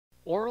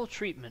Oral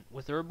treatment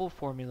with herbal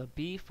formula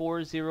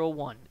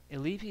B401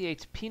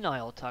 alleviates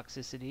penile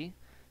toxicity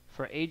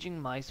for aging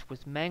mice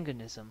with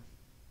manganism.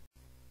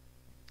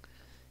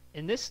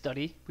 In this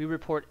study, we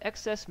report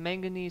excess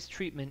manganese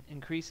treatment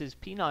increases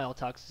penile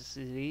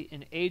toxicity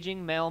in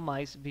aging male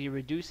mice via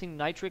reducing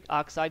nitric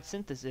oxide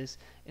synthesis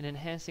and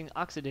enhancing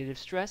oxidative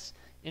stress,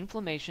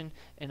 inflammation,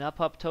 and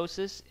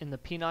apoptosis in the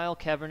penile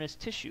cavernous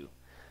tissue.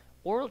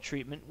 Oral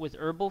treatment with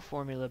herbal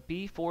formula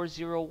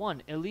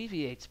B401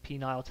 alleviates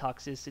penile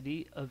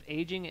toxicity of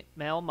aging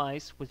male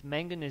mice with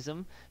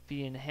manganism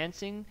via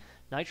enhancing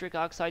nitric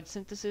oxide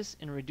synthesis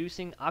and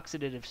reducing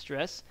oxidative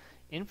stress,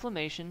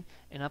 inflammation,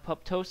 and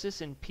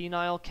apoptosis in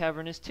penile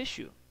cavernous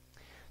tissue.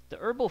 The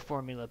herbal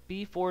formula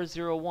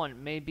B401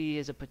 may be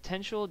as a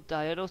potential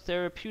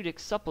dietotherapeutic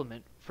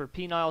supplement for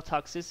penile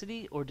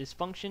toxicity or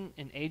dysfunction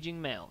in aging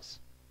males.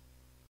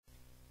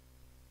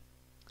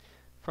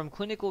 From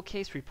clinical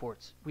case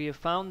reports, we have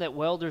found that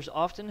welders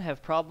often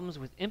have problems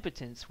with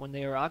impotence when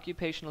they are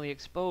occupationally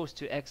exposed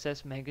to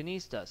excess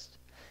manganese dust.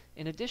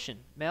 In addition,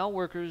 male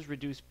workers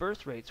reduce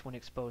birth rates when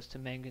exposed to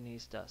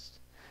manganese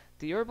dust.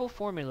 The herbal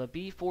formula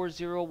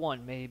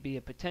B401 may be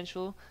a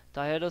potential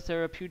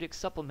dietotherapeutic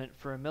supplement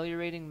for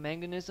ameliorating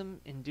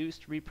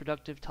manganism-induced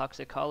reproductive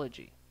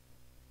toxicology.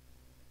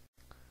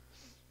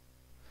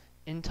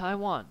 In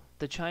Taiwan,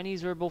 the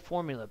Chinese herbal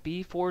formula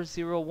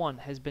B401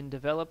 has been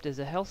developed as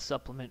a health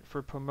supplement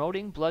for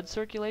promoting blood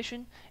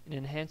circulation and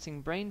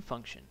enhancing brain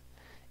function.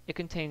 It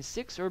contains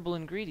 6 herbal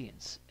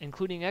ingredients,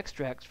 including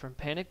extracts from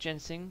panic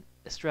ginseng,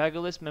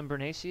 Astragalus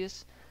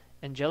membranaceus,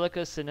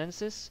 Angelica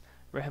sinensis,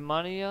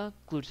 Rehmannia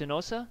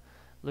glutinosa,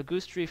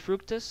 Ligustri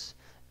fructus,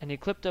 and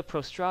Eclipta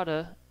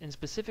prostrata in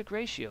specific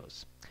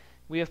ratios.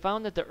 We have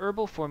found that the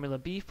herbal formula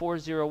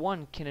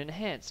B401 can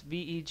enhance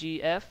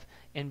VEGF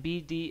and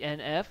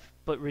BDNF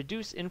but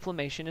reduce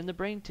inflammation in the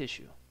brain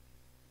tissue.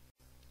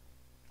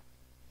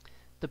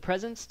 The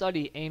present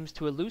study aims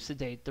to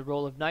elucidate the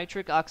role of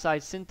nitric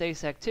oxide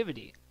synthase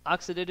activity,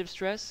 oxidative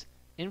stress,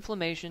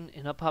 inflammation,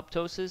 and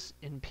apoptosis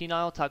in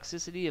penile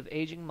toxicity of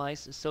aging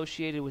mice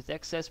associated with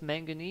excess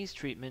manganese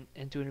treatment,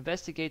 and to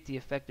investigate the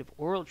effect of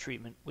oral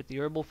treatment with the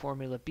herbal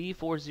formula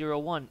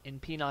B401 in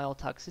penile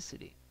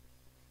toxicity.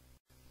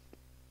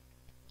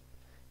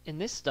 In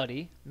this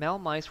study, male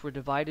mice were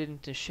divided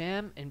into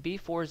sham and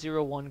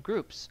B401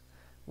 groups.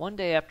 One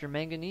day after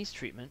manganese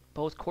treatment,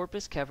 both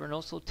corpus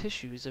cavernosal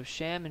tissues of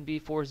sham and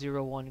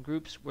B401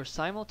 groups were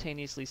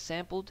simultaneously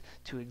sampled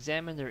to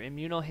examine their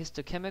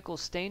immunohistochemical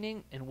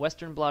staining and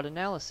Western blot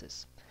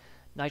analysis.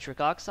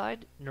 Nitric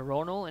oxide,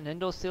 neuronal and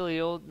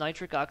endothelial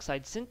nitric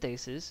oxide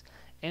synthases,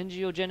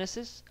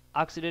 angiogenesis,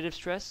 oxidative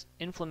stress,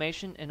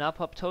 inflammation, and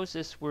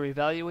apoptosis were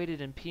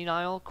evaluated in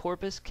penile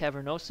corpus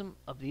cavernosum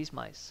of these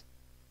mice.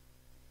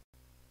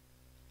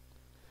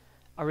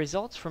 Our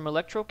results from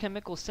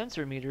electrochemical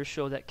sensor meters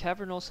show that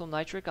cavernosal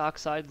nitric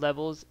oxide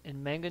levels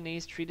in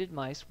manganese-treated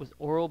mice with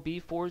oral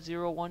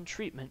B401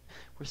 treatment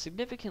were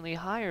significantly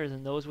higher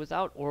than those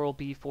without oral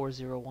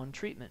B401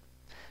 treatment,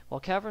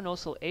 while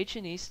cavernosal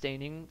H&E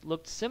staining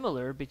looked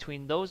similar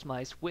between those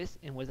mice with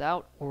and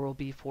without oral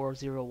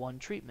B401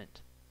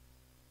 treatment.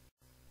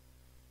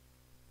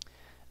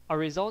 Our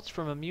results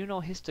from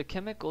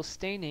immunohistochemical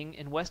staining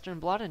and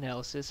Western blot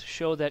analysis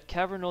show that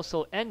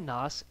cavernosal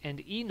nNOS and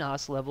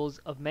eNOS levels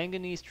of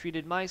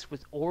manganese-treated mice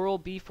with oral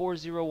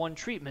B401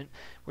 treatment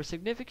were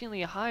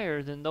significantly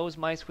higher than those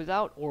mice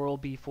without oral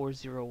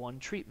B401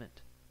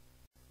 treatment.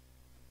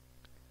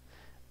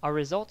 Our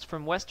results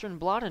from Western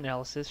blot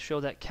analysis show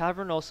that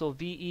cavernosal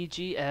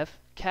VEGF,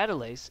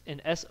 catalase,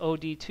 and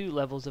SOD2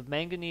 levels of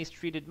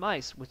manganese-treated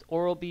mice with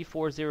oral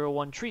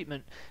B401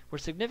 treatment were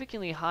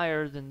significantly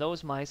higher than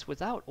those mice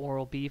without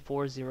oral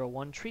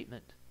B401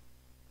 treatment.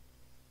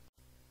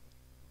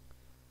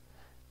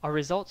 Our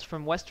results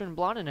from Western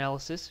blot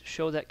analysis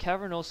show that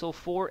cavernosal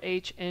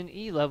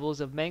 4-HNE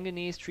levels of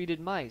manganese-treated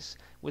mice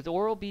with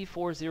oral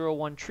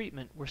B401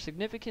 treatment were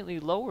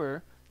significantly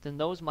lower than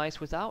those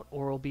mice without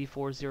oral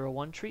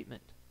B401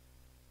 treatment.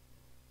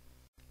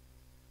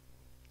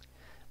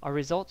 Our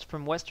results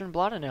from Western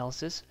blot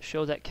analysis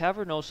show that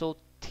cavernosal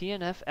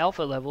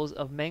TNF-alpha levels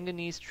of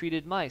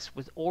manganese-treated mice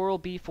with oral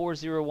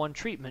B401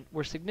 treatment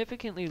were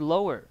significantly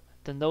lower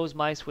than those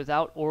mice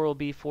without oral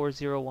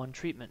B401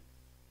 treatment.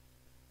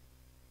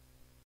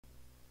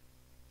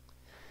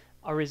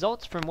 Our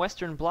results from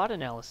Western blot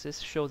analysis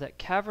show that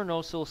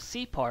cavernosal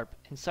c-PARP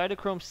and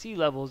cytochrome C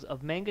levels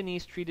of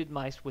manganese-treated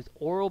mice with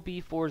oral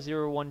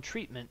B401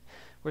 treatment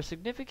were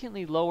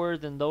significantly lower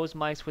than those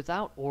mice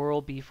without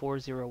oral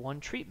B401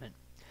 treatment,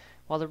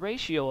 while the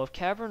ratio of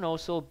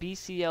cavernosal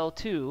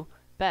Bcl-2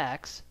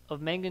 BAX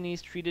of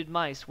manganese-treated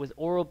mice with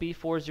oral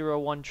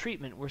B401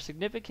 treatment were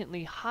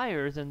significantly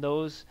higher than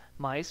those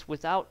mice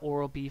without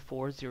oral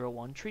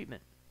B401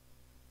 treatment.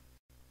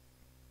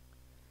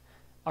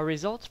 Our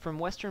results from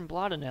Western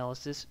blot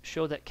analysis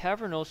show that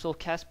cavernosal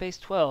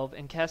caspase-12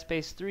 and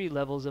caspase-3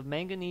 levels of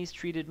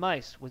manganese-treated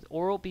mice with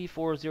oral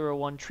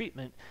B401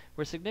 treatment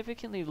were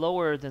significantly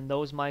lower than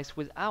those mice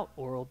without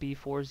oral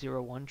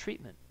B401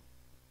 treatment.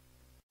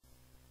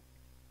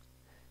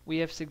 We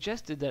have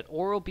suggested that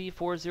oral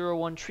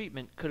B401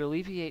 treatment could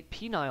alleviate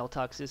penile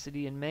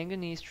toxicity in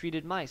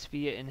manganese-treated mice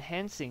via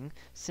enhancing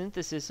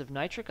synthesis of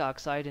nitric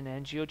oxide and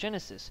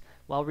angiogenesis,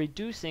 while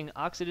reducing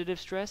oxidative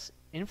stress,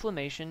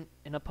 inflammation,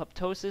 and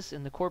apoptosis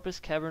in the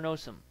corpus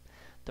cavernosum.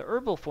 The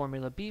herbal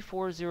formula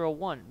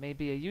B401 may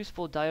be a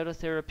useful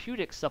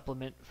dietotherapeutic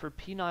supplement for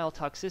penile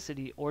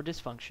toxicity or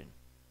dysfunction.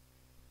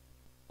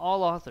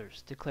 All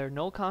authors declare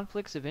no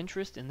conflicts of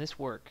interest in this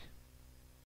work.